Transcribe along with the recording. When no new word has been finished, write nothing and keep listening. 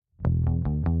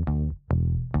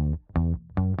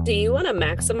Do you want to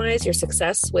maximize your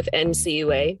success with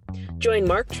NCUA? Join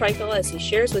Mark Treichel as he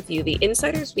shares with you the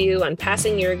insider's view on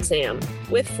passing your exam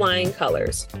with flying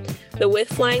colors. The With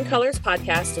Flying Colors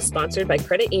podcast is sponsored by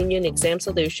Credit Union Exam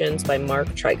Solutions by Mark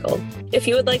Treichel. If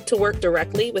you would like to work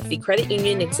directly with the Credit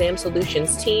Union Exam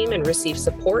Solutions team and receive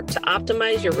support to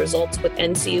optimize your results with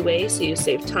NCUA so you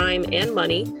save time and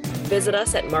money, visit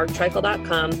us at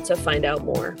marktreichel.com to find out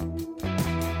more.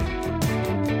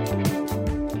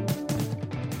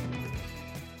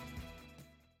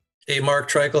 Hey, Mark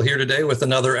Treichel here today with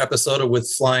another episode of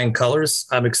With Flying Colors.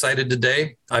 I'm excited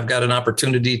today. I've got an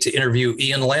opportunity to interview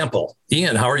Ian Lampl.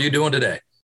 Ian, how are you doing today?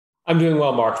 I'm doing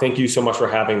well, Mark. Thank you so much for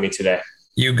having me today.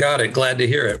 You got it. Glad to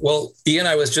hear it. Well, Ian,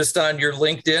 I was just on your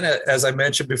LinkedIn, as I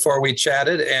mentioned before we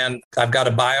chatted, and I've got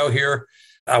a bio here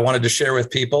I wanted to share with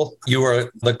people. You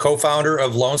are the co-founder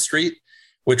of LoanStreet,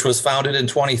 which was founded in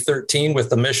 2013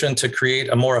 with the mission to create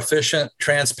a more efficient,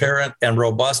 transparent, and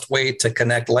robust way to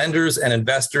connect lenders and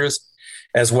investors,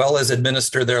 as well as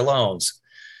administer their loans.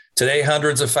 Today,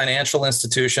 hundreds of financial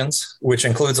institutions, which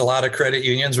includes a lot of credit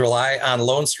unions, rely on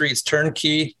LoanStreet's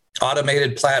turnkey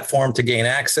automated platform to gain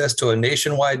access to a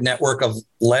nationwide network of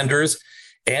lenders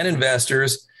and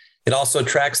investors. It also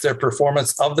tracks their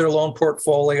performance of their loan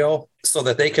portfolio so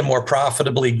that they can more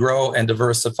profitably grow and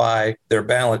diversify their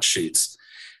balance sheets.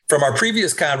 From our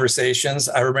previous conversations,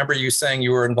 I remember you saying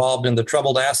you were involved in the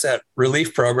Troubled Asset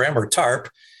Relief Program, or TARP.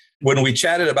 When we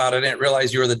chatted about it, I didn't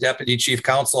realize you were the Deputy Chief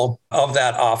Counsel of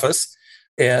that office.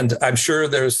 And I'm sure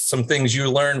there's some things you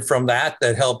learned from that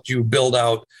helped you build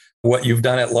out what you've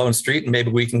done at LoanStreet, and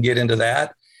maybe we can get into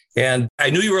that. And I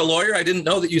knew you were a lawyer. I didn't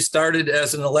know that you started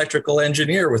as an electrical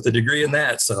engineer with a degree in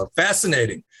that. So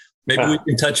fascinating. Maybe we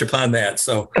can touch upon that.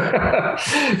 So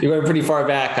you went pretty far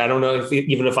back. I don't know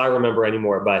even if I remember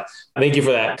anymore, but thank you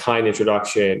for that kind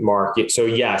introduction, Mark. So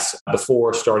yes,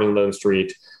 before starting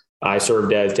LoanStreet, I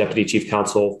served as Deputy Chief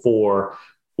Counsel for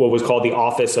what was called the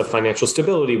Office of Financial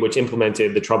Stability, which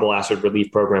implemented the Troubled Asset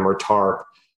Relief Program, or TARP,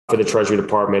 for the Treasury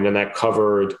Department. And that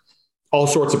covered all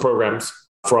sorts of programs,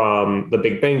 from the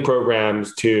big bang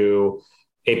programs to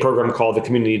a program called the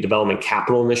Community Development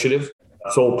Capital Initiative,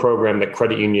 sole program that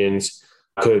credit unions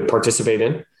could participate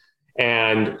in.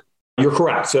 And you're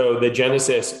correct. So the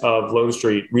genesis of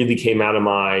LoanStreet really came out of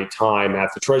my time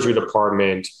at the Treasury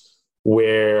Department,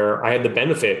 where I had the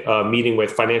benefit of meeting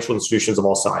with financial institutions of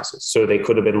all sizes. So they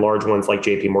could have been large ones like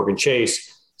JP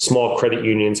Chase, small credit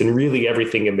unions, and really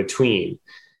everything in between.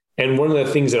 And one of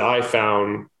the things that I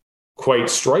found quite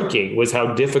striking was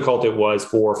how difficult it was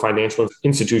for financial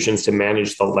institutions to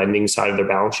manage the lending side of their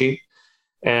balance sheet.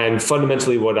 And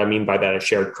fundamentally, what I mean by that is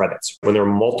shared credits. When there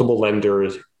are multiple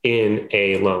lenders in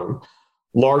a loan,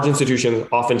 large institutions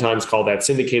oftentimes call that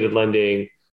syndicated lending.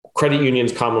 Credit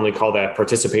unions commonly call that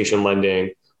participation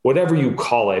lending. Whatever you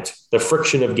call it, the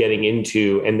friction of getting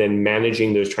into and then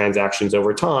managing those transactions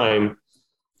over time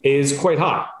is quite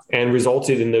high and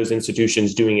resulted in those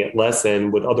institutions doing it less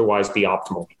than would otherwise be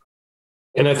optimal.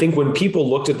 And I think when people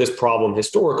looked at this problem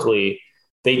historically,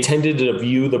 they tended to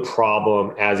view the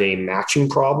problem as a matching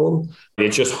problem.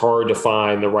 It's just hard to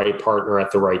find the right partner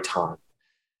at the right time.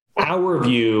 Our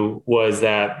view was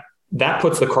that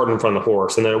puts the cart in front of the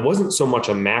horse, and that it wasn't so much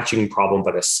a matching problem,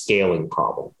 but a scaling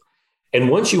problem. And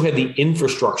once you had the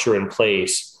infrastructure in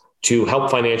place to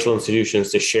help financial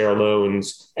institutions to share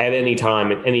loans at any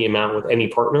time, at any amount with any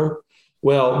partner,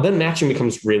 well, then matching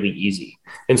becomes really easy.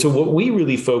 And so what we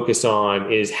really focus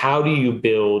on is, how do you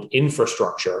build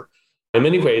infrastructure? In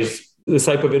many ways, the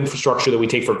type of infrastructure that we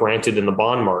take for granted in the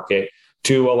bond market,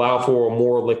 to allow for a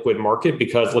more liquid market,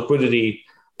 because liquidity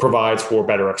provides for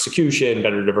better execution,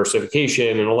 better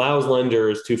diversification, and allows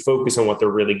lenders to focus on what they're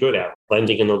really good at,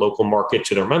 lending in the local market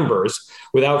to their members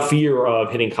without fear of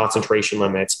hitting concentration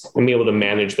limits, and be able to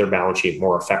manage their balance sheet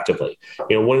more effectively.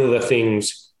 One of the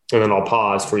things, and then I'll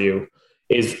pause for you,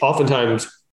 is oftentimes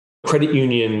credit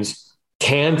unions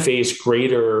can face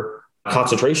greater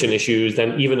concentration issues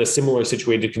than even a similar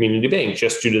situated community bank,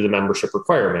 just due to the membership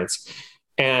requirements.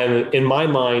 And in my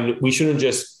mind, we shouldn't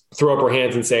just throw up our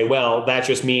hands and say, well, that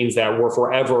just means that we're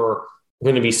forever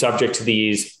going to be subject to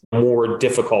these more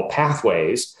difficult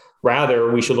pathways.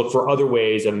 Rather, we should look for other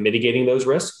ways of mitigating those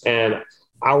risks. And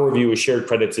our view is shared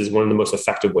credits is one of the most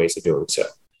effective ways of doing so.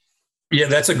 Yeah,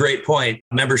 that's a great point.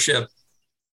 Membership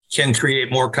can create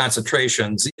more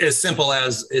concentrations. As simple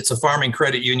as it's a farming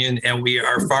credit union and we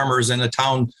are farmers in a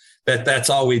town that's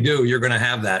all we do, you're going to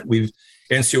have that.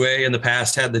 NCUA in the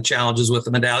past had the challenges with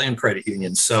the medallion credit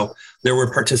unions. So there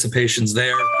were participations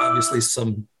there. Obviously,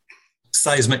 some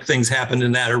seismic things happened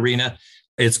in that arena.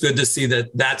 It's good to see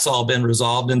that that's all been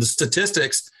resolved. And the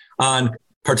statistics on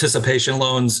participation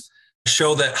loans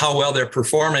show that how well they're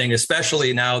performing,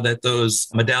 especially now that those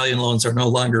medallion loans are no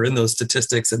longer in those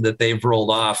statistics and that they've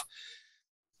rolled off.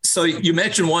 So you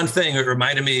mentioned one thing that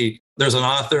reminded me, there's an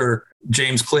author,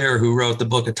 James Clear, who wrote the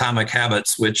book Atomic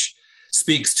Habits, which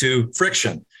speaks to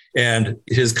friction. And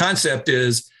his concept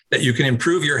is that you can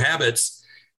improve your habits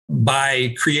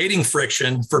by creating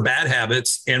friction for bad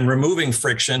habits and removing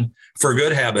friction for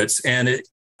good habits. And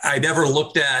I never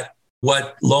looked at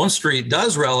what LoanStreet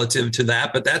does relative to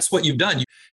that, but that's what you've done.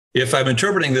 If I'm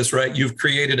interpreting this right, you've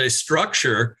created a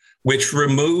structure which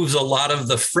removes a lot of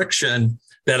the friction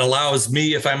that allows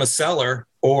me, if I'm a seller,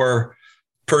 or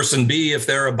person B, if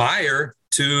they're a buyer,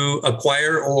 to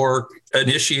acquire or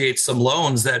initiate some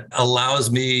loans that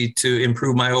allows me to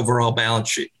improve my overall balance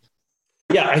sheet.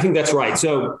 Yeah, I think that's right.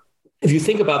 So if you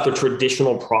think about the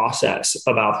traditional process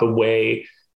about the way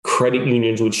credit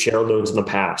unions would share loans in the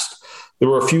past, there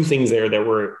were a few things there that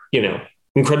were,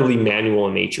 incredibly manual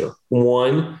in nature.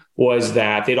 One was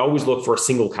that they'd always look for a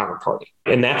single counterparty,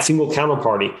 and that single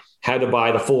counterparty had to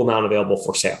buy the full amount available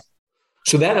for sale.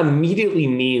 So that immediately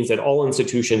means that all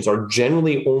institutions are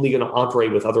generally only going to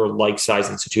operate with other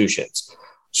like-sized institutions.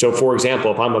 So for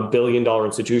example, if I'm $1 billion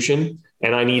institution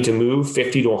and I need to move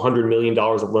 $50 to $100 million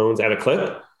of loans at a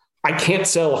clip, I can't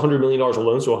sell $100 million of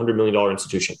loans to a $100 million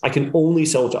institution. I can only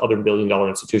sell it to other $1 billion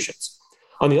institutions.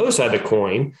 On the other side of the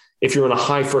coin, if you're in a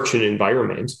high friction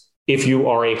environment, if you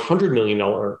are a $100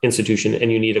 million institution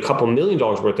and you need a couple $1 million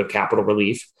worth of capital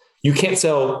relief, you can't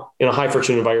sell in a high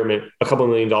friction environment a couple $1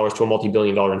 million to a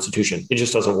multi-billion dollar institution. It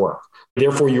just doesn't work.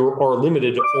 Therefore, you are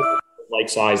limited to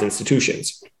like-size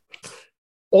institutions.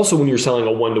 Also, when you're selling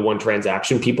a one-to-one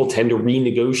transaction, people tend to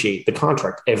renegotiate the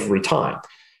contract every time.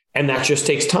 And that just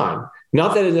takes time.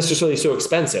 Not that it's necessarily so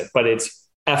expensive, but it's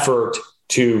effort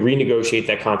to renegotiate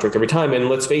that contract every time. And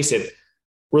let's face it,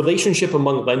 relationship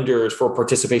among lenders for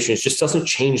participation just doesn't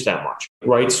change that much.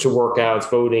 Rights to workouts,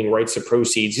 voting, rights to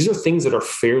proceeds. These are things that are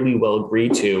fairly well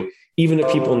agreed to. Even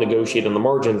if people negotiate on the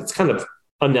margin, it's kind of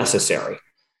unnecessary.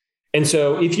 And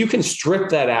so if you can strip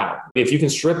that out, if you can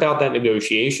strip out that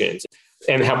negotiations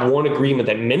and have one agreement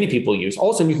that many people use, all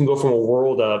of a sudden you can go from a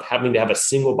world of having to have a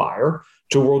single buyer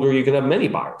to a world where you can have many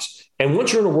buyers. And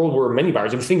once you're in a world where many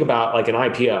buyers, if you think about like an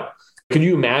IPO, could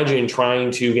you imagine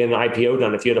trying to get an IPO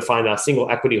done if you had to find a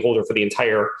single equity holder for the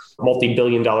entire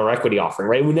multi-billion dollar equity offering,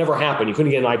 right? It would never happen. You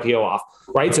couldn't get an IPO off,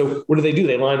 right? So what do?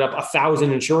 They line up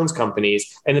 1,000 insurance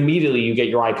companies and immediately you get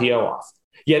your IPO off.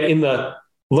 Yet in the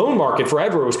loan market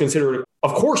forever, it was considered,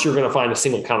 of course, you're going to find a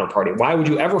single counterparty. Why would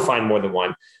you ever find more than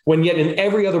one? When yet in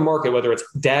every other market, whether it's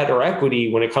debt or equity,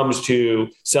 when it comes to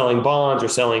selling bonds or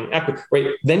selling equity, right,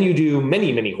 then you do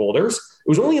many, many holders. It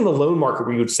was only in the loan market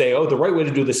where you would say, oh, the right way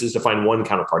to do this is to find one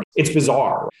counterparty. It's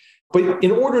bizarre. But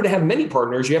in order to have many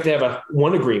partners, you have to have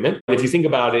one agreement. If you think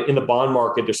about it, in the bond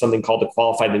market, there's something called the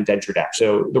Qualified Indentured Act.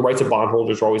 So the rights of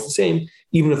bondholders are always the same,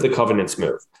 even if the covenants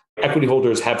move. Equity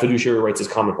holders have fiduciary rights as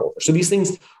common holders. So these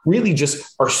things really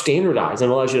just are standardized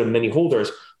and allows you to have many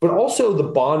holders. But also the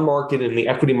bond market and the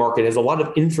equity market has a lot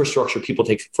of infrastructure people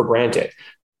take for granted.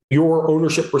 Your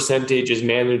ownership percentage is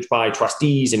managed by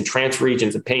trustees and transfer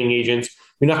agents and paying agents.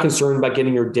 You're not concerned about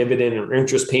getting your dividend or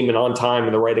interest payment on time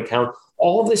in the right account.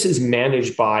 All of this is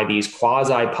managed by these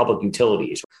quasi-public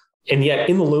utilities. And yet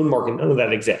in the loan market, none of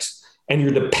that exists. And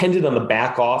you're dependent on the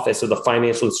back office of the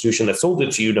financial institution that sold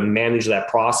it to you to manage that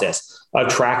process of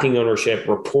tracking ownership,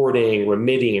 reporting,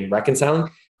 remitting, and reconciling.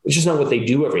 It's just not what they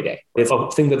do every day. It's a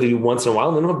thing that they do once in a while,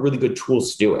 and they don't have really good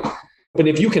tools to do it. But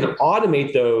if you can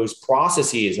automate those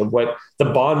processes of what the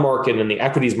bond market and the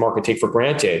equities market take for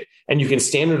granted, and you can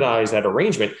standardize that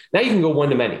arrangement, now you can go one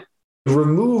to many. You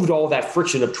removed all that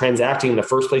friction of transacting in the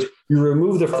first place. You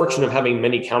remove the friction of having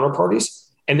many counterparties.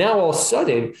 And now all of a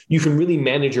sudden, you can really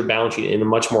manage your balance sheet in a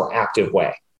much more active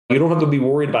way. You don't have to be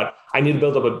worried about, I need to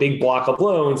build up a big block of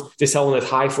loans to sell in a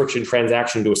high friction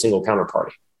transaction to a single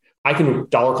counterparty. I can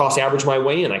dollar cost average my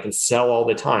way in. I can sell all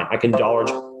the time. I can dollar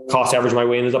cost average my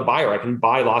way in as a buyer. I can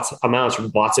buy lots of amounts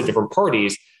from lots of different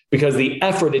parties because the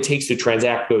effort it takes to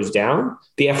transact goes down.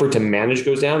 The effort to manage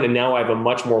goes down. And now I have a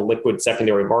much more liquid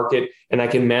secondary market and I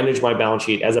can manage my balance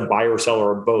sheet as a buyer or seller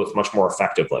or both much more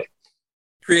effectively.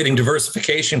 Creating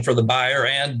diversification for the buyer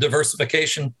and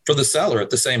diversification for the seller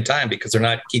at the same time because they're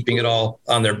not keeping it all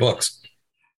on their books.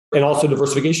 And also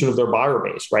diversification of their buyer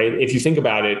base, right? If you think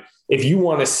about it, if you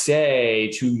want to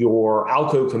say to your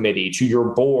ALCO committee, to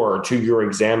your board, to your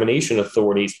examination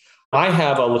authorities, I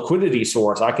have a liquidity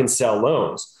source, I can sell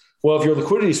loans. Well, if your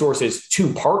liquidity source is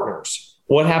two partners,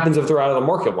 what happens if they're out of the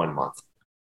market 1 month?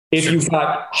 If you've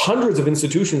got hundreds of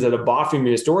institutions that have bought from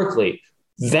you historically,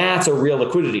 that's a real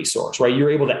liquidity source, right?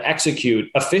 You're able to execute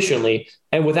efficiently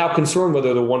and without concern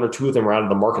whether the one or two of them are out of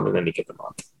the market at any given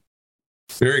month.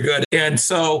 Very good. And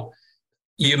so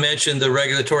you mentioned the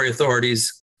regulatory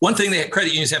authorities. One thing that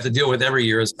credit unions have to deal with every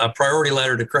year is a priority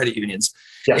letter to credit unions.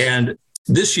 Yes. And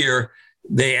this year,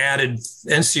 they added,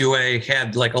 NCUA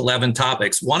had like 11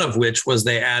 topics, one of which was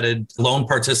they added loan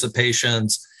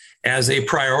participations as a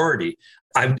priority.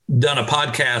 I've done a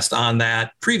podcast on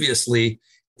that previously,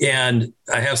 and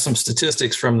I have some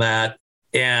statistics from that.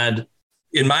 And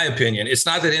in my opinion, it's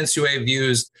not that NCUA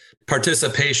views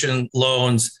participation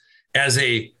loans as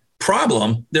a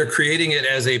problem. They're creating it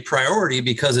as a priority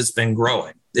because it's been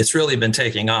growing. It's really been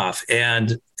taking off.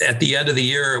 And at the end of the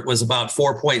year, it was about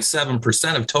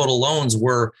 4.7% of total loans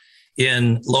were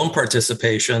in loan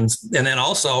participations. And then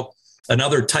also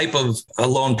another type of a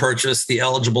loan purchase, the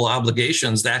eligible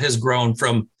obligations, that has grown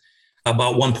from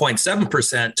about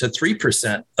 1.7% to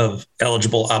 3% of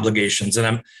eligible obligations. And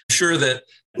I'm sure that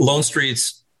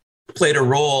LoanStreet's played a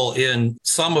role in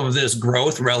some of this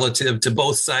growth relative to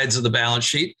both sides of the balance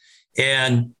sheet.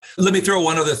 And let me throw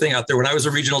one other thing out there. When I was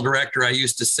a regional director, I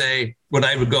used to say, when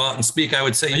I would go out and speak, I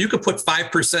would say, you could put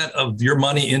 5% of your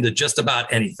money into just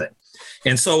about anything.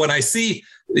 And so when I see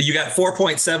you got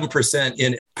 4.7%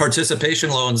 in participation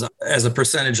loans as a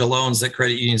percentage of loans that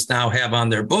credit unions now have on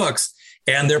their books,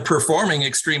 and they're performing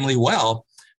extremely well,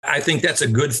 I think that's a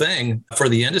good thing for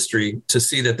the industry to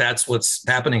see that that's what's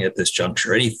happening at this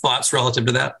juncture. Any thoughts relative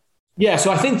to that? Yeah,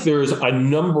 so I think there's a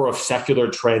number of secular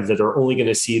trends that are only going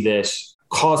to see this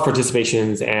cause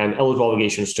participations and eligible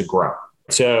obligations to grow.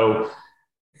 So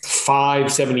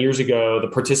 5-7 years ago, the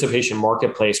participation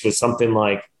marketplace was something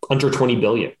like under 20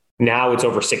 billion. Now it's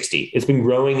over 60. It's been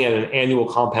growing at an annual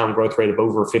compound growth rate of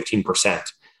over 15%.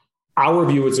 Our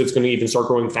view is it's going to even start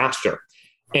growing faster.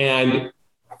 And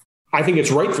I think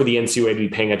it's right for the NCUA to be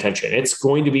paying attention. It's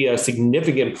going to be a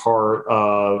significant part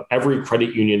of every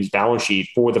credit union's balance sheet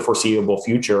for the foreseeable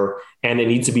future. And it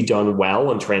needs to be done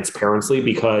well and transparently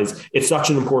because it's such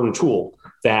an important tool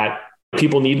that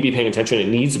people need to be paying attention. It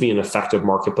needs to be an effective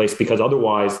marketplace because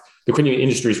otherwise the credit union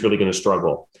industry is really going to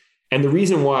struggle. And the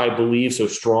reason why I believe so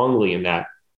strongly in that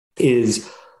is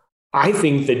I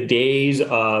think the days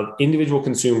of individual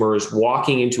consumers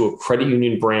walking into a credit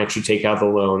union branch to take out the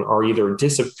loan are either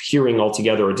disappearing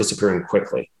altogether or disappearing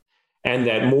quickly. And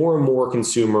that more and more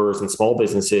consumers and small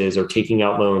businesses are taking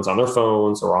out loans on their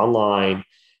phones or online.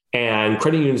 And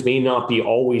credit unions may not be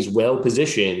always well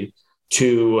positioned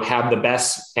to have the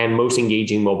best and most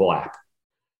engaging mobile app.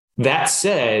 That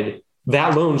said,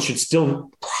 that loan should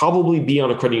still probably be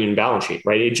on a credit union balance sheet,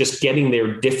 right? It's just getting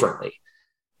there differently.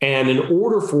 And in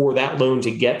order for that loan to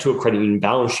get to a credit union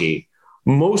balance sheet,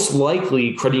 most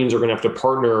likely credit unions are going to have to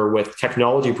partner with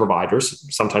technology providers,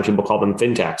 sometimes people call them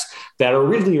fintechs, that are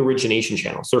really origination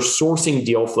channels. They're sourcing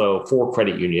deal flow for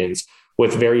credit unions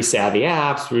with very savvy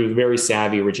apps, through very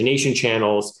savvy origination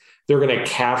channels. They're going to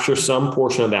capture some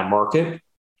portion of that market.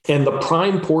 And the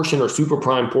prime portion or super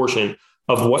prime portion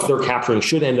of what they're capturing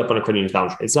should end up on a credit union's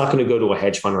balance sheet. It's not going to go to a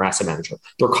hedge fund or asset manager.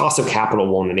 Their cost of capital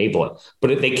won't enable it,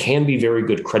 but they can be very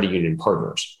good credit union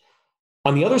partners.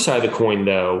 On the other side of the coin,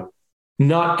 though,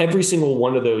 not every single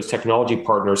one of those technology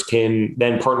partners can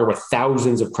then partner with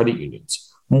thousands of credit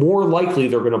unions. More likely,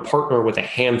 they're going to partner with a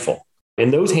handful.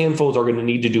 And those handfuls are going to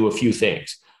need to do a few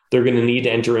things. They're going to need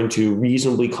to enter into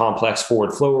reasonably complex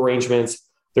forward flow arrangements.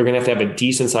 They're going to have a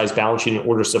decent sized balance sheet in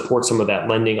order to support some of that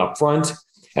lending upfront.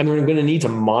 And they're going to need to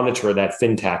monitor that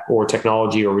fintech or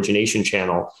technology or origination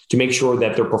channel to make sure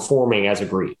that they're performing as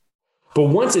agreed. But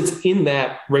once it's in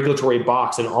that regulatory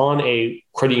box and on a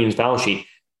credit union's balance sheet,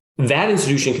 that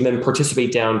institution can then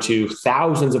participate down to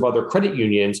thousands of other credit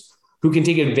unions who can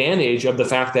take advantage of the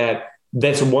fact that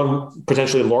that's one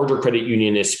potentially larger credit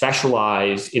union is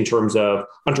specialized in terms of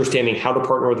understanding how to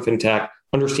partner with the fintech,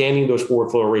 understanding those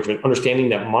forward flow arrangements, understanding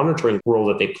that monitoring role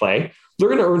that they play. They're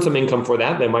going to earn some income for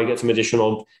that. They might get some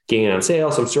additional gain on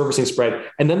sale, some servicing spread,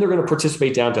 and then they're going to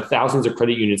participate down to thousands of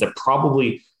credit unions that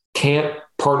probably can't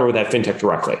partner with that fintech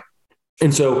directly.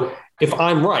 And so if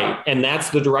I'm right, and that's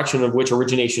the direction of which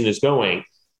origination is going,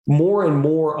 more and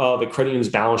more of the credit union's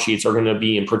balance sheets are going to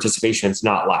be in participations,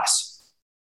 not less.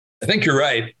 I think you're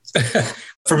right.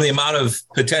 From the amount of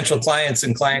potential clients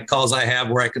and client calls I have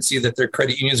where I can see that their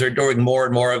credit unions are doing more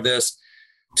and more of this,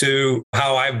 to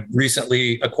how I've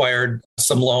recently acquired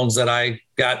some loans that I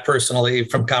got personally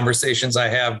from conversations I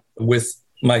have with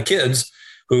my kids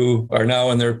who are now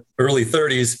in their early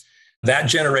 30s. That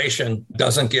generation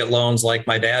doesn't get loans like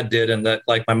my dad did and that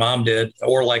like my mom did,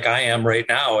 or like I am right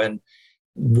now. And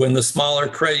when the smaller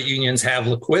credit unions have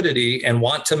liquidity and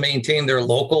want to maintain their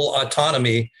local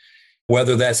autonomy,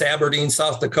 whether that's Aberdeen,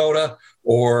 South Dakota,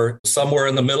 or somewhere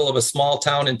in the middle of a small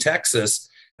town in Texas,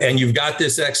 and you've got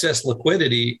this excess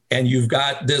liquidity and you've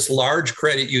got this large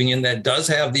credit union that does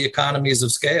have the economies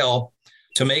of scale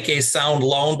to make a sound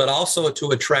loan, but also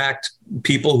to attract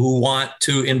people who want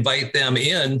to invite them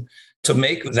in to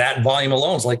make that volume of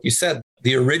loans. Like you said,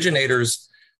 the originators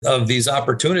of these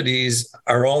opportunities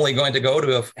are only going to go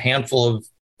to a handful of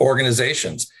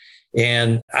organizations.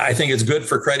 And I think it's good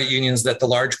for credit unions that the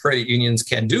large credit unions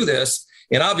can do this.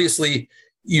 And obviously,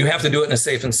 you have to do it in a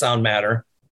safe and sound manner.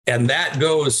 And that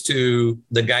goes to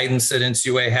the guidance that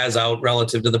NCUA has out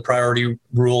relative to the priority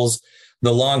rules,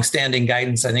 the longstanding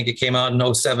guidance. I think it came out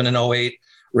in 07 and 08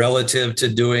 relative to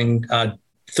doing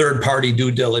third-party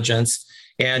due diligence.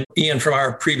 And Ian, from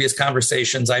our previous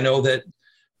conversations, I know that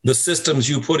the systems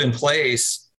you put in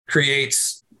place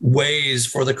creates ways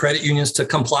for the credit unions to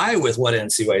comply with what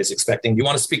NCUA is expecting. Do you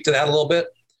want to speak to that a little bit?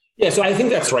 Yeah, so I think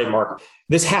that's right, Mark.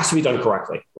 This has to be done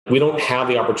correctly. We don't have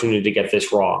the opportunity to get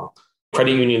this wrong.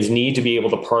 Credit unions need to be able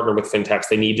to partner with fintechs.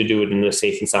 They need to do it in a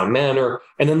safe and sound manner.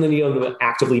 And then they need to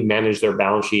actively manage their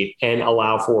balance sheet and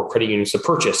allow for credit unions to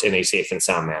purchase in a safe and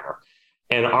sound manner.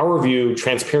 And our view,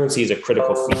 transparency is a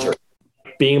critical feature.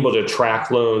 Being able to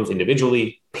track loans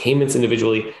individually, payments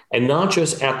individually, and not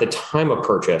just at the time of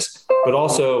purchase, but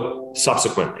also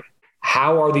subsequently.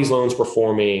 How are these loans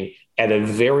performing at a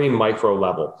very micro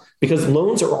level? Because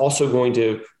loans are also going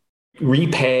to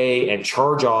repay and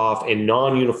charge off in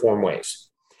non-uniform ways.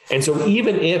 And so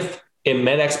even if it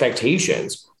met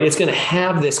expectations, it's going to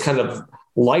have this kind of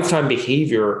lifetime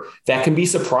behavior that can be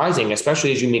surprising,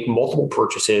 especially as you make multiple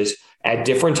purchases at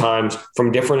different times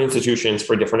from different institutions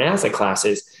for different asset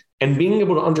classes, and being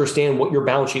able to understand what your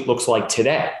balance sheet looks like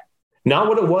today. Not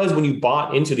what it was when you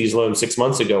bought into these loans 6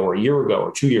 months ago or a year ago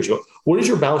or 2 years ago. What does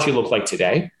your balance sheet look like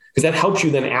today? Because that helps you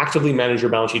then actively manage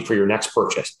your balance sheet for your next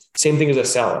purchase. Same thing as a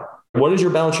seller. What does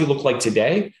your balance sheet look like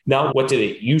today? Not what did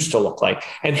it used to look like?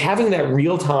 And having that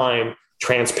real-time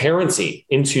transparency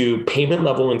into payment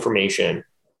level information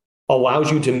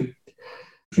allows you to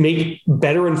make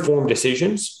better informed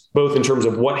decisions, both in terms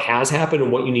of what has happened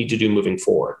and what you need to do moving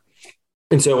forward.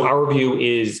 And so our view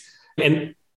is,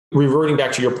 and reverting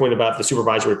back to your point about the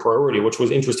supervisory priority, which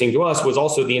was interesting to us, was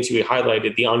also the NCUA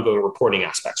highlighted the ongoing reporting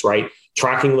aspects, right?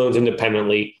 Tracking loans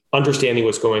independently, understanding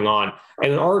what's going on.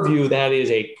 And in our view, that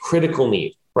is a critical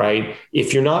need, right?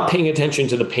 If you're not paying attention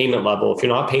to the payment level, if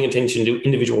you're not paying attention to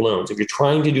individual loans, if you're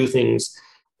trying to do things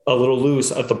a little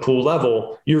loose at the pool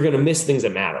level, you're going to miss things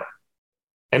that matter.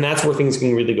 And that's where things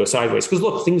can really go sideways. Because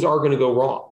look, things are going to go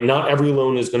wrong. Not every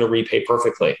loan is going to repay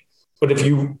perfectly. But if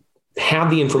you have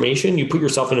the information, you put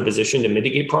yourself in a position to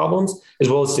mitigate problems as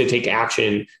well as to take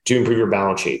action to improve your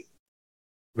balance sheet.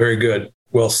 Very good.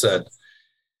 Well said.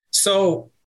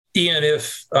 So, Ian,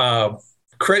 if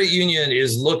credit union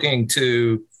is looking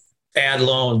to add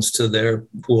loans to their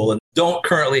pool and don't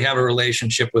currently have a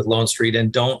relationship with LoanStreet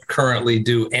and don't currently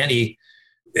do any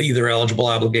either eligible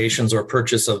obligations or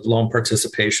purchase of loan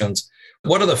participations,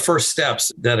 what are the first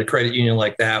steps that a credit union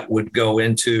like that would go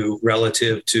into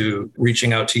relative to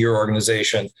reaching out to your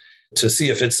organization to see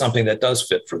if it's something that does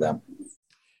fit for them?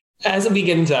 As we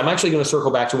get into that, I'm actually going to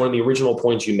circle back to one of the original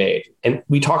points you made. And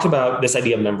we talked about this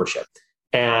idea of membership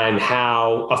and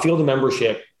how a field of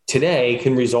membership today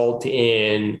can result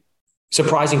in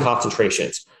surprising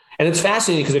concentrations. And it's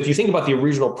fascinating because if you think about the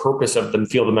original purpose of the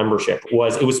field of membership it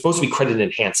was supposed to be credit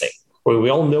enhancing, where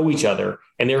we all know each other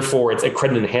and therefore it's a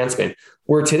credit enhancement.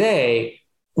 Where today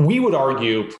we would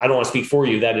argue, I don't want to speak for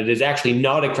you, that it is actually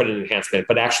not a credit enhancement,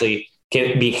 but actually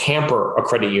can be hamper a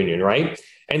credit union, right?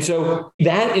 And so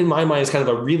that in my mind is kind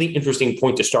of a really interesting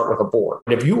point to start with a board.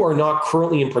 If you are not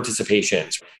currently in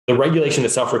participations, the regulation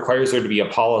itself requires there to be a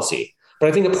policy. But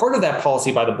I think a part of that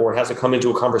policy by the board has to come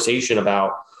into a conversation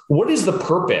about what is the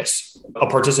purpose of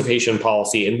participation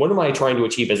policy and what am I trying to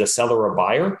achieve as a seller or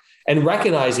buyer? And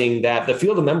recognizing that the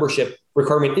field of membership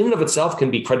requirement in and of itself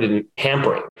can be credit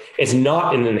hampering. It's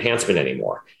not an enhancement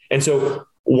anymore. And so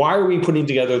why are we putting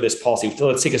together this policy? So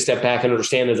let's take a step back and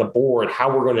understand as a board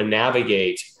how we're going to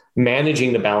navigate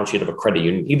managing the balance sheet of a credit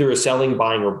union, either as selling,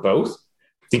 buying, or both,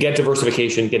 to get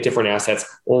diversification, get different assets,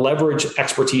 leverage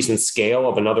expertise and scale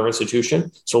of another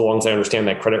institution, so long as I understand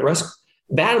that credit risk.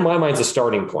 That, in my mind, is a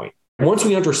starting point. Once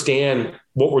we understand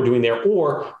what we're doing there,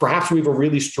 or perhaps we have a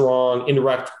really strong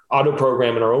indirect auto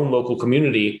program in our own local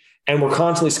community, and we're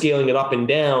constantly scaling it up and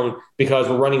down because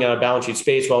we're running out of balance sheet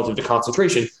space relative to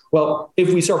concentration. Well,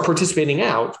 if we start participating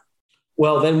out,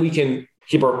 well, then we can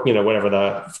keep our, whatever,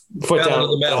 the foot down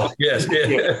the metal. Yes.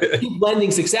 Keep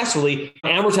lending successfully,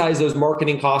 amortize those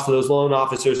marketing costs of those loan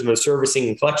officers and those servicing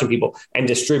and collection people, and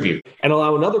distribute, and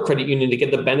allow another credit union to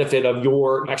get the benefit of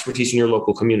your expertise in your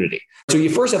local community. So you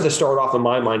first have to start off, in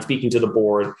my mind, speaking to the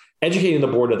board, educating the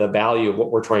board of the value of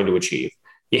what we're trying to achieve.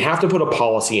 You have to put a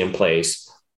policy in place.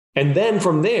 And then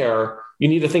from there, you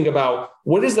need to think about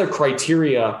what is the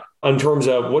criteria in terms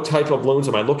of what type of loans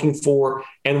am I looking for,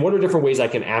 and what are different ways I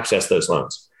can access those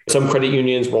loans. Some credit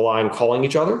unions rely on calling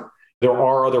each other. There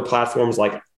are other platforms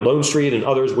like LoanStreet and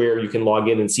others where you can log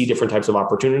in and see different types of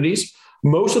opportunities.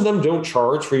 Most of them don't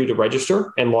charge for you to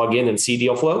register and log in and see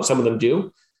deal flow. Some of them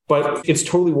do, but it's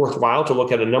totally worthwhile to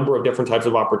look at a number of different types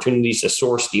of opportunities to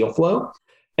source deal flow.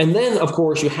 And then, of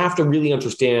course, you have to really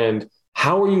understand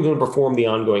how are you going to perform the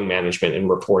ongoing management and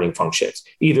reporting functions,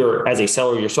 either as a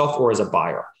seller yourself or as a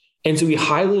buyer. And so we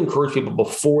highly encourage people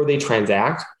before they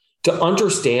transact to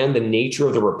understand the nature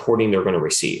of the reporting they're going to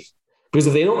receive. Because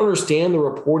if they don't understand the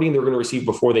reporting they're going to receive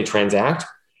before they transact,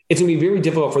 it's going to be very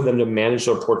difficult for them to manage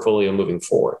their portfolio moving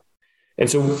forward. And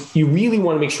so you really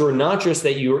want to make sure not just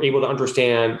that you're able to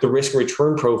understand the risk and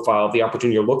return profile of the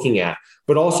opportunity you're looking at,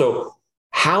 but also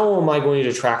how am I going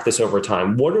to track this over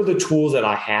time? What are the tools that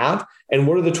I have? And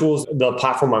what are the tools the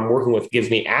platform I'm working with gives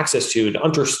me access to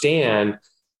understand,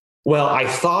 well, I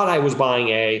thought I was buying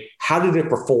A. How did it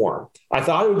perform? I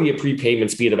thought it would be a prepayment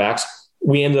speed of X.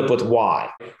 We ended up with Y.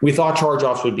 We thought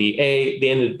charge-offs would be A. They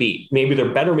ended B. Maybe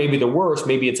they're better, maybe they're worse.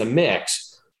 Maybe it's a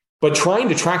mix. But trying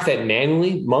to track that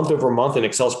manually, month over month in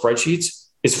Excel spreadsheets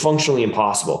is functionally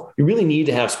impossible. You really need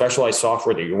to have specialized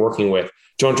software that you're working with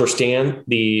to understand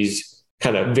these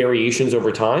kind of variations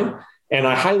over time. And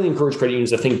I highly encourage credit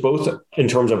unions to think both in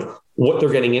terms of what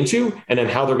they're getting into and then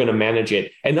how they're going to manage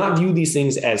it, and not view these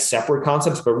things as separate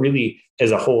concepts, but really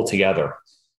as a whole together.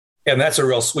 And that's a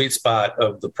real sweet spot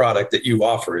of the product that you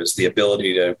offer, is the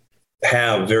ability to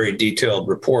have very detailed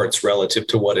reports relative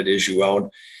to what it is you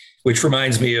own, which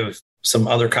reminds me of some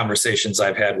other conversations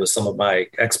I've had with some of my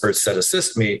experts that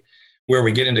assist me, where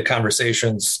we get into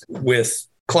conversations with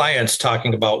clients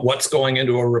talking about what's going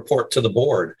into a report to the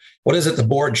board. What is it the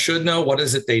board should know? What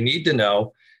is it they need to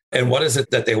know? And what is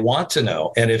it that they want to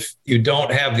know? And if you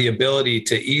don't have the ability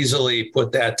to easily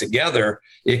put that together,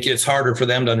 it gets harder for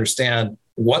them to understand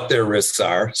what their risks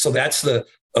are. So that's the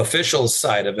official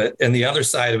side of it. And the other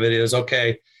side of it is,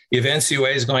 okay, if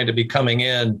NCUA is going to be coming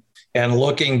in and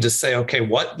looking to say, okay,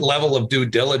 what level of due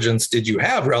diligence did you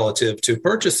have relative to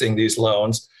purchasing these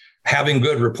loans? Having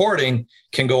good reporting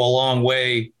can go a long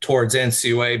way towards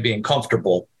NCUA being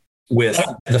comfortable with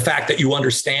the fact that you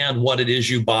understand what it is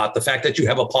you bought, the fact that you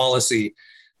have a policy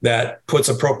that puts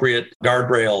appropriate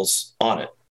guardrails on it.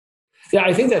 Yeah,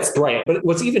 I think that's right. But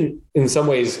what's even in some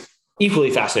ways equally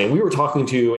fascinating, we were talking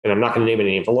to, and I'm not going to name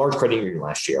any names, a large credit union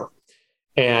last year.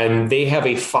 And they have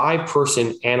a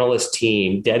 5-person analyst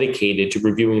team dedicated to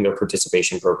reviewing their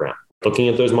participation program, looking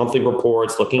at those monthly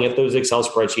reports, looking at those Excel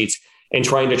spreadsheets, and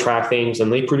trying to track things.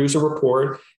 And they produce a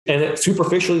report, and it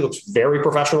superficially looks very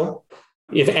professional.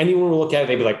 If anyone will look at it,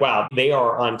 they'd be like, wow, they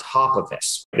are on top of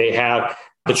this. They have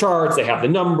the charts, they have the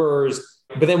numbers.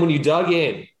 But then when you dug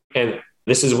in, and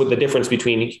this is what the difference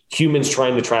between humans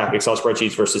trying to track Excel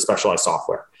spreadsheets versus specialized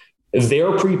software,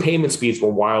 their prepayment speeds were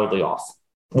wildly off.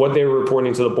 What they were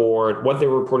reporting to the board, what they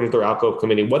were reporting to their outgo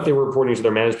committee, what they were reporting to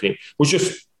their management team was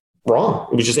just wrong.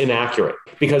 It was just inaccurate.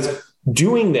 Because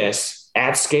doing this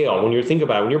at scale, when you think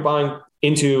about it, when you're buying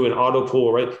into an auto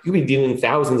pool, right, you'll be dealing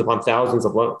thousands upon thousands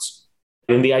of loans.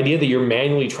 And the idea that you're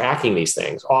manually tracking these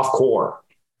things off core,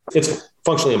 it's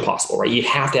functionally impossible, right? You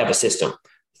have to have a system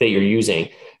that you're using,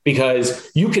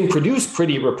 because you can produce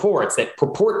pretty reports that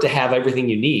purport to have everything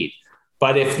you need.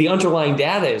 But if the underlying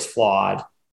data is flawed,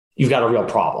 you've got a real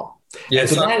problem. Yeah,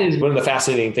 so that is one of the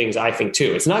fascinating things, I think,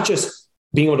 too. It's not just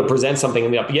being able to present something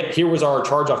in the up, yet here was our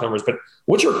charge-off numbers, but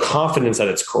what's your confidence that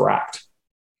it's correct?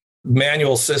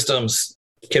 Manual systems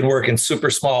can work in super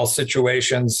small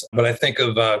situations, but I think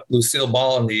of Lucille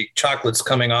Ball and the chocolates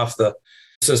coming off the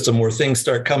system, where things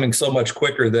start coming so much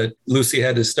quicker that Lucy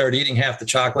had to start eating half the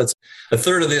chocolates. A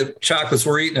third of the chocolates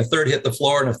were eaten, a third hit the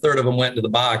floor, and a third of them went into the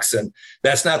box. And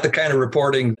that's not the kind of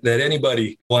reporting that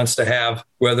anybody wants to have,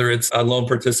 whether it's on loan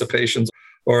participations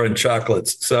or in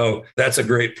chocolates. So that's a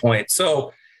great point.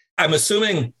 So I'm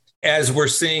assuming as we're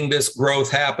seeing this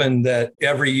growth happen, that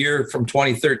every year from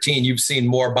 2013, you've seen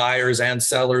more buyers and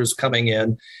sellers coming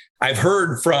in. I've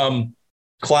heard from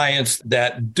clients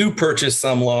that do purchase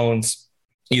some loans,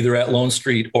 either at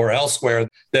LoanStreet or elsewhere,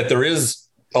 that there is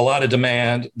a lot of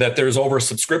demand, that there's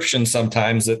oversubscription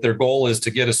sometimes, that their goal is to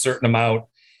get a certain amount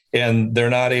and they're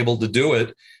not able to do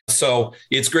it. So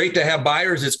it's great to have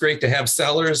buyers. It's great to have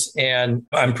sellers. And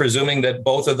I'm presuming that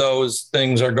both of those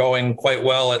things are going quite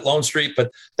well at LoanStreet,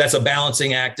 but that's a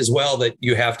balancing act as well that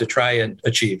you have to try and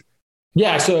achieve.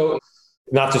 Yeah. So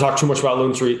not to talk too much about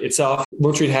LoanStreet itself,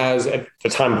 LoanStreet has, at the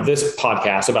time of this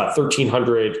podcast, about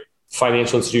 1,300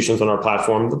 financial institutions on our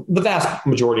platform, the vast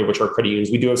majority of which are credit unions.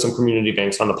 We do have some community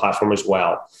banks on the platform as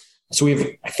well. So we have,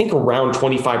 I think, around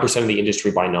 25% of the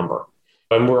industry by number.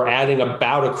 And we're adding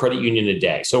about a credit union a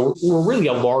day. So we're really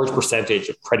a large percentage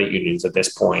of credit unions at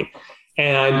this point.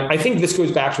 And I think this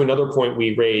goes back to another point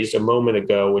we raised a moment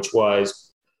ago, which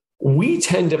was we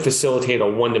tend to facilitate a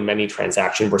one-to-many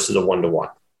transaction versus a one-to-one.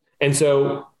 And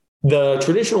so the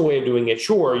traditional way of doing it,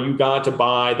 sure, you got to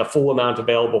buy the full amount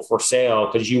available for sale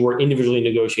because you were individually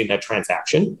negotiating that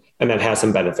transaction, and that has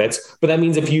some benefits. But that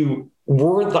means if you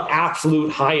weren't the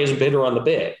absolute highest bidder on the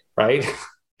bid, right,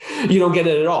 you don't get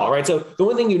it at all, right? So the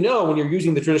one thing you know when you're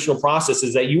using the traditional process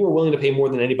is that you were willing to pay more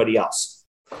than anybody else,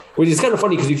 which is kind of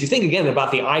funny because if you think again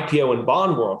about the IPO and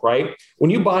bond world, right, when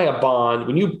you buy a bond,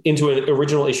 when you into an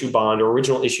original issue bond or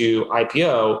original issue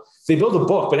IPO, they build a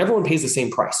book, but everyone pays the same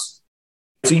price.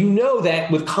 So you know that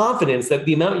with confidence that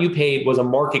the amount you paid was a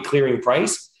market clearing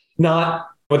price, not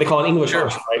what they call an English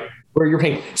auction, right? Where you're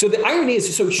paying. So the irony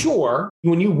is, so sure,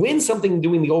 when you win something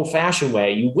doing the old fashioned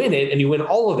way, you win it and you win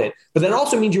all of it, but that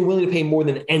also means you're willing to pay more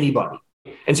than anybody.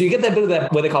 And so you get that bit of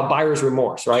that, what they call buyer's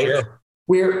remorse, right? Sure.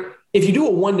 Where if you do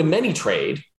a one-to-many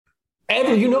trade,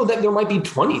 you know that there might be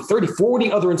 20, 30,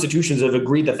 40 other institutions that have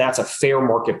agreed that that's a fair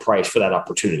market price for that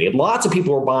opportunity. And lots of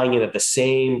people are buying it at the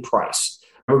same price,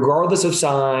 regardless of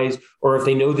size or if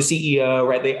they know the CEO,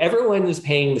 right? Everyone is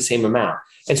paying the same amount.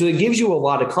 And so it gives you a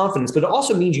lot of confidence, but it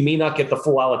also means you may not get the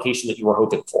full allocation that you were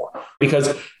hoping for.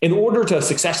 Because in order to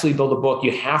successfully build a book,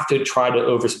 you have to try to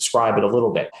oversubscribe it a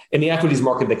little bit. In the equities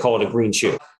market, they call it a green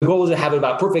shoe. The goal is to have it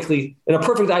about perfectly, in a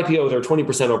perfect IPO, they're 20%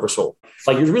 oversold.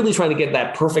 Like you're really trying to get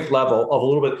that perfect level of a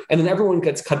little bit, and then everyone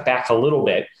gets cut back a little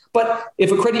bit. But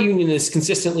if a credit union is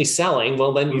consistently selling,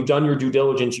 well, then you've done your due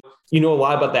diligence. You know a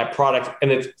lot about that product,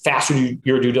 and it faster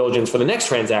your due diligence for the next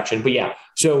transaction. But yeah,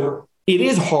 so it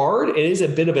is hard. It is a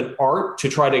bit of an art to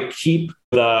try to keep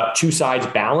the two sides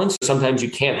balanced. Sometimes you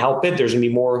can't help it. There's going to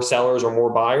be more sellers or more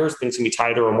buyers. Things can be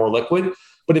tighter or more liquid.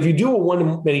 But if you do a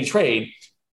one-to-many trade,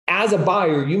 as a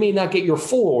buyer, you may not get your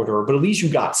full order, but at least you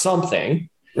got something.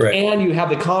 Right. And you have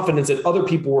the confidence that other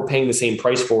people were paying the same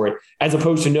price for it, as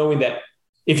opposed to knowing that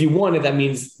if you won it, that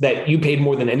means that you paid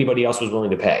more than anybody else was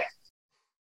willing to pay.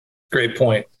 Great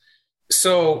point.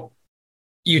 So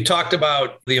you talked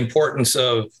about the importance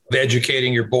of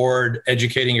educating your board,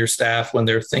 educating your staff when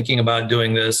they're thinking about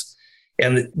doing this.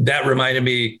 And that reminded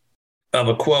me of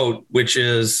a quote, which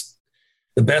is,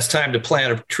 the best time to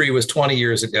plant a tree was 20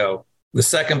 years ago. The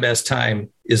second best time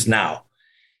is now.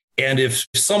 And if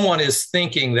someone is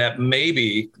thinking that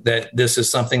maybe that this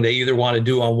is something they either want to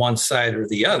do on one side or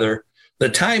the other, the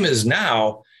time is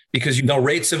now, because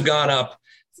rates have gone up,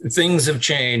 things have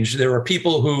changed. There are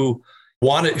people who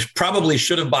probably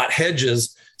should have bought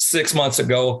hedges 6 months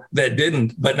ago that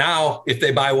didn't. But now if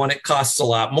they buy one, it costs a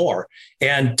lot more.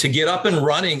 And to get up and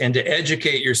running and to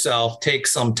educate yourself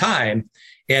takes some time.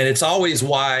 And it's always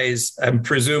wise, I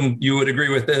presume you would agree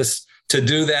with this, to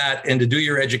do that and to do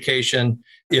your education.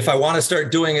 If I want to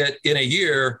start doing it in a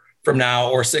year from now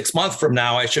or 6 months from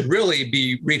now, I should really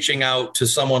be reaching out to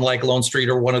someone like LoanStreet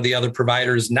or one of the other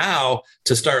providers now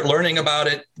to start learning about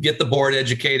it, get the board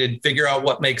educated, figure out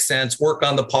what makes sense, work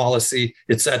on the policy,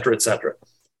 et cetera, et cetera.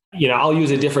 I'll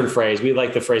use a different phrase. We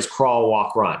like the phrase crawl,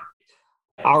 walk, run.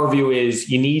 Our view is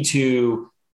you need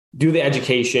to do the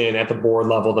education at the board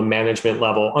level, the management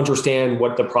level, understand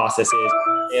what the process is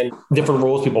and different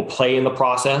roles people play in the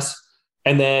process.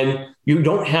 And then you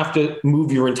don't have to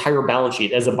move your entire balance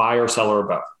sheet as a buyer, seller, or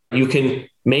both. You can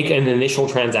make an initial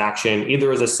transaction, either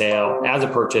as a sale, as a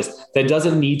purchase, that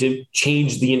doesn't need to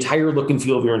change the entire look and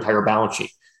feel of your entire balance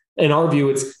sheet. In our view,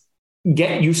 it's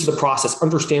get used to the process,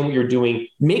 understand what you're doing,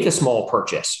 make a small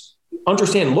purchase,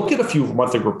 understand, look at a few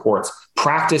monthly reports,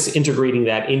 practice integrating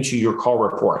that into your call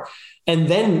report, and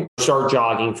then start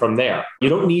jogging from there. You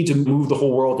don't need to move the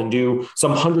whole world and do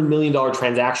some $100 million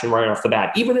transaction right off the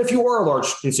bat, even if you are a large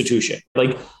institution.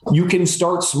 Like, you can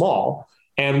start small,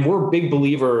 and we're big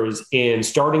believers in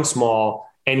starting small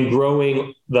and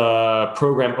growing the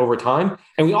program over time.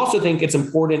 And we also think it's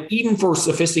important, even for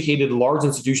sophisticated large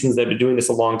institutions that have been doing this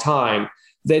a long time,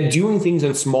 that doing things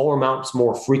in smaller amounts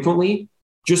more frequently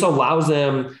just allows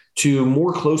them to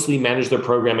more closely manage their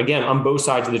program, again, on both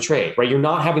sides of the trade, right? You're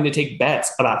not having to take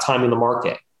bets about time in the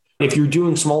market. If you're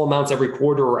doing small amounts every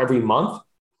quarter or every month,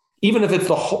 even if it's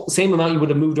the same amount you would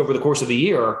have moved over the course of the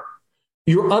year,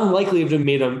 you're unlikely to have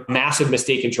made a massive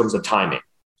mistake in terms of timing,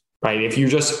 right? If you're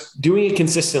just doing it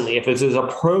consistently, if this is a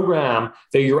program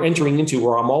that you're entering into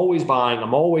where I'm always buying,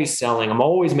 I'm always selling, I'm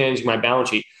always managing my balance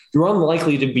sheet, you're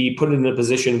unlikely to be put in a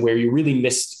position where you really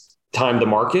mistime the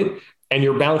market and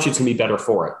your balance sheet's going to be better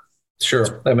for it.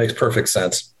 Sure. That makes perfect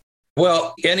sense.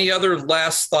 Well, any other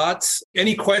last thoughts?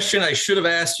 Any question I should have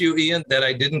asked you, Ian, that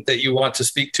I didn't, that you want to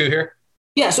speak to here?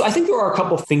 Yeah, so I think there are a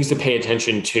couple of things to pay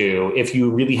attention to if you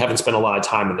really haven't spent a lot of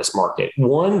time in this market.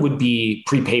 One would be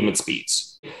prepayment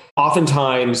speeds.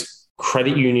 Oftentimes,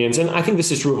 credit unions, and I think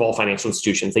this is true of all financial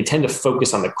institutions, they tend to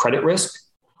focus on the credit risk,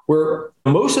 where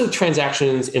most of the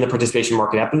transactions in the participation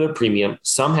market happen at a premium,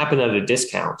 some happen at a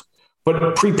discount,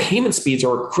 but prepayment speeds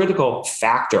are a critical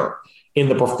factor in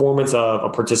the performance of a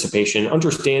participation,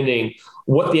 understanding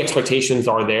what the expectations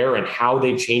are there and how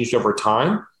they've changed over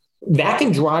time. That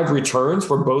can drive returns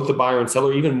for both the buyer and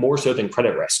seller, even more so than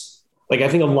credit risk. Like I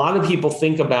think a lot of people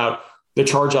think about the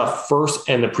charge off first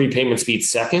and the prepayment speed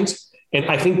second. And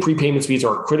I think prepayment speeds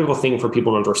are a critical thing for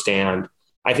people to understand.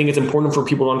 I think it's important for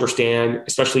people to understand,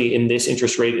 especially in this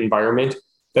interest rate environment,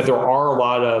 that there are a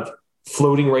lot of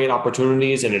floating rate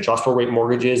opportunities and adjustable rate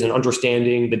mortgages and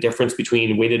understanding the difference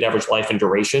between weighted average life and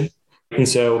duration. And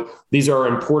so these are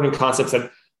important concepts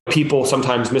that people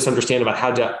sometimes misunderstand about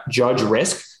how to judge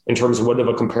risk in terms of what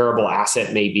a comparable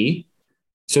asset may be.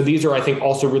 So these are, I think,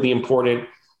 also really important.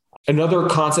 Another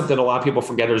concept that a lot of people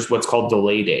forget is what's called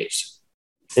delay days.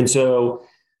 And so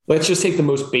let's just take the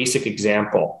most basic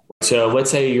example. So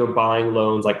let's say you're buying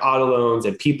loans like auto loans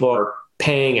and people are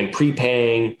paying and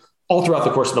prepaying all throughout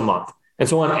the course of the month. And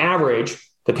so on average,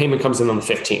 the payment comes in on the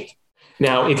 15th.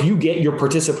 Now, if you get your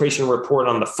participation report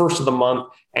on the first of the month,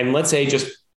 and let's say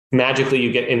just magically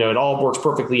you get, it all works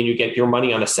perfectly and you get your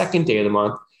money on the second day of the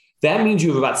month, that means you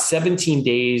have about 17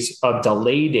 days of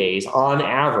delay days on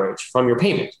average from your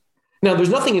payment. Now, there's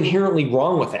nothing inherently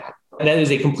wrong with that. That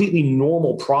is a completely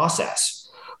normal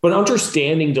process. But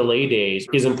understanding delay days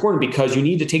is important because you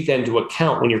need to take that into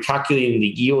account when you're calculating the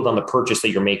yield on the purchase that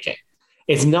you're making.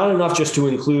 It's not enough just to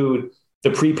include the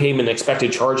prepayment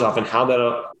expected charge off and how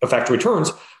that affects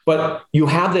returns, but you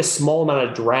have this small amount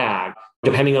of drag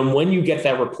depending on when you get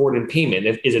that report and payment.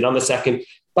 Is it on the second?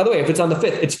 By the way, if it's on the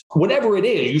 5th, it's whatever it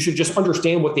is, you should just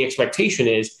understand what the expectation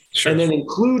is. Sure. And then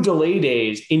include delay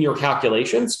days in your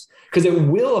calculations because it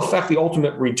will affect the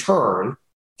ultimate return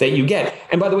that you get.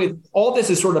 And by the way, all this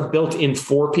is sort of built in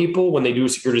for people when they do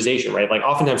securitization, right? Like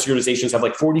oftentimes securitizations have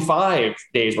like 45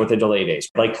 days worth of delay days,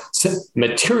 like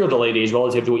material delay days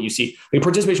relative to what you see. The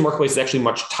participation marketplace is actually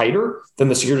much tighter than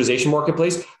the securitization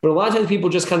marketplace, but a lot of times people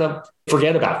just kind of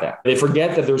forget about that. They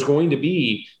forget that there's going to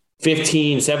be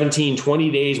 15, 17,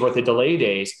 20 days worth of delay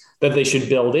days that they should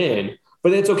build in.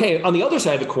 But it's okay. On the other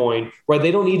side of the coin, right,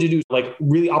 they don't need to do like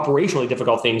really operationally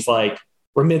difficult things like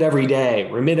remit every day,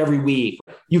 remit every week.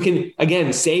 You can,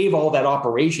 again, save all that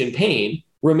operation pain,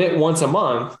 remit once a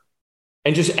month,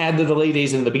 and just add the delay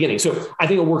days in the beginning. So I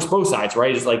think it works both sides,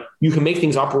 right? It's like you can make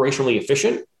things operationally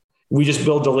efficient. We just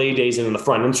build delay days in the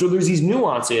front. And so there's these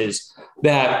nuances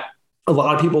that a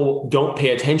lot of people don't pay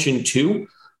attention to.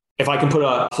 If I can put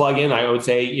a plug in, I would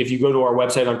say if you go to our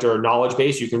website under knowledge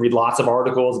base, you can read lots of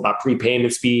articles about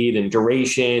prepayment speed and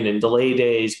duration and delay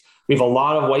days. We have a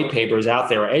lot of white papers out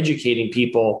there educating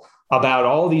people about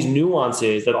all these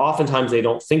nuances that oftentimes they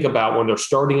don't think about when they're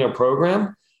starting a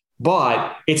program.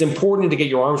 But it's important to get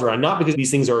your arms around, not because these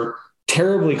things are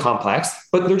terribly complex,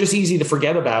 but they're just easy to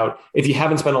forget about if you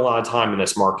haven't spent a lot of time in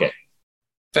this market.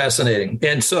 Fascinating.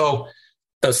 And so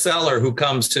a seller who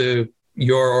comes to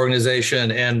your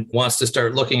organization and wants to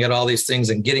start looking at all these things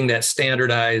and getting that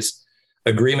standardized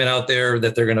agreement out there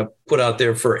that they're going to put out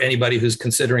there for anybody who's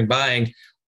considering buying,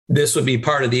 this would be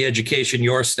part of the education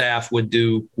your staff would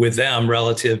do with them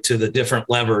relative to the different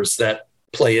levers that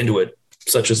play into it,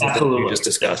 such as the thing you just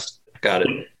discussed. Got it.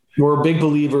 We're big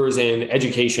believers in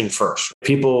education first.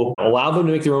 People, allow them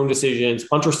to make their own decisions,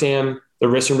 understand the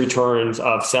risks and returns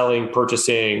of selling,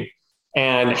 purchasing,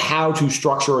 and how to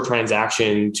structure a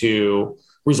transaction to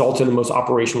result in the most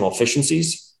operational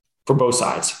efficiencies for both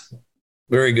sides.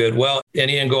 Very good. Well, and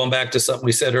Ian, going back to something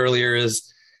we said earlier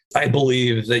is, I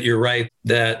believe that you're right,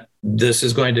 that this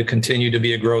is going to continue to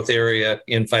be a growth area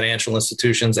in financial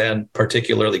institutions and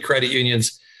particularly credit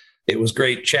unions. It was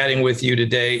great chatting with you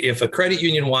today. If a credit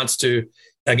union wants to,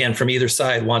 again, from either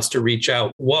side, wants to reach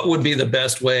out, what would be the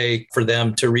best way for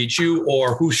them to reach you,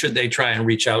 or who should they try and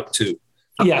reach out to?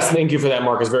 Yes, thank you for that,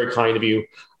 Mark. It's very kind of you.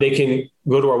 They can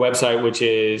go to our website, which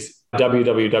is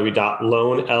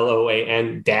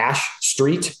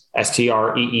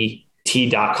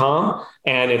www.loan-street.com.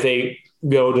 And if they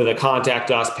go to the contact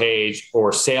us page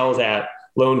or sales at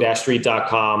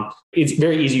loan-street.com. It's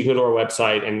very easy. You can go to our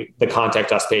website and the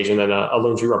contact us page, and then a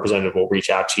Loan Street representative will reach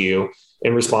out to you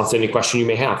in response to any question you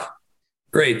may have.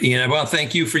 Great, Ian. I want to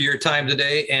thank you for your time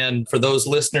today. And for those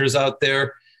listeners out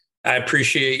there, I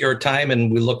appreciate your time,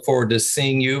 and we look forward to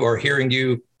seeing you or hearing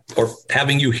you or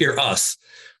having you hear us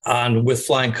on With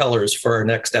Flying Colors for our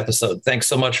next episode. Thanks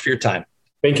so much for your time.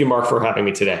 Thank you, Mark, for having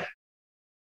me today.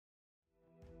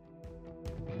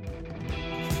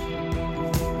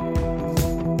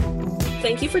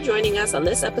 Thank you for joining us on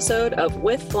this episode of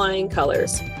With Flying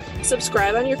Colors.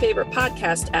 Subscribe on your favorite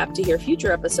podcast app to hear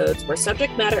future episodes where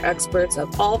subject matter experts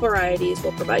of all varieties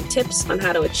will provide tips on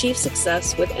how to achieve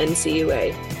success with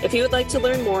NCUA. If you would like to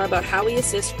learn more about how we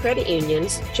assist credit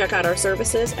unions, check out our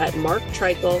services at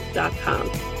marktreichel.com.